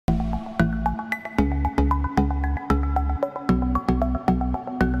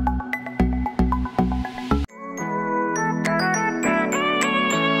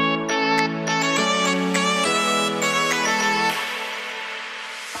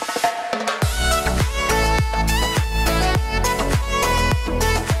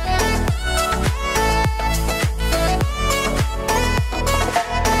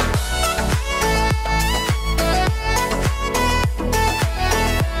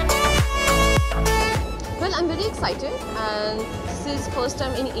excited, and this is first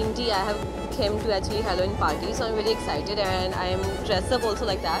time in India I have came to actually Halloween party, so I'm very excited, and I am dressed up also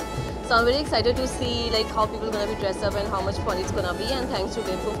like that. So I'm very excited to see like how people are gonna be dressed up and how much fun it's gonna be. And thanks to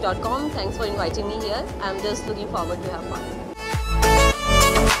Bewakoof.com. Thanks for inviting me here. I'm just looking forward to have fun.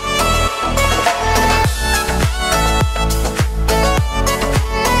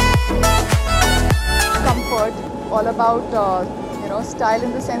 Comfort, all about style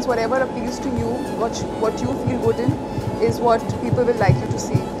in the sense whatever appeals to you, what you feel good in, is what people will like to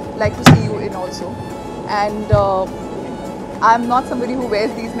see you in also. And I'm not somebody who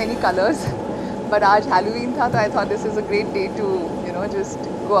wears these many colors, but आज Halloween था, so I thought this is a great day to just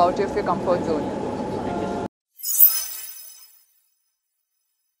go out of your comfort zone.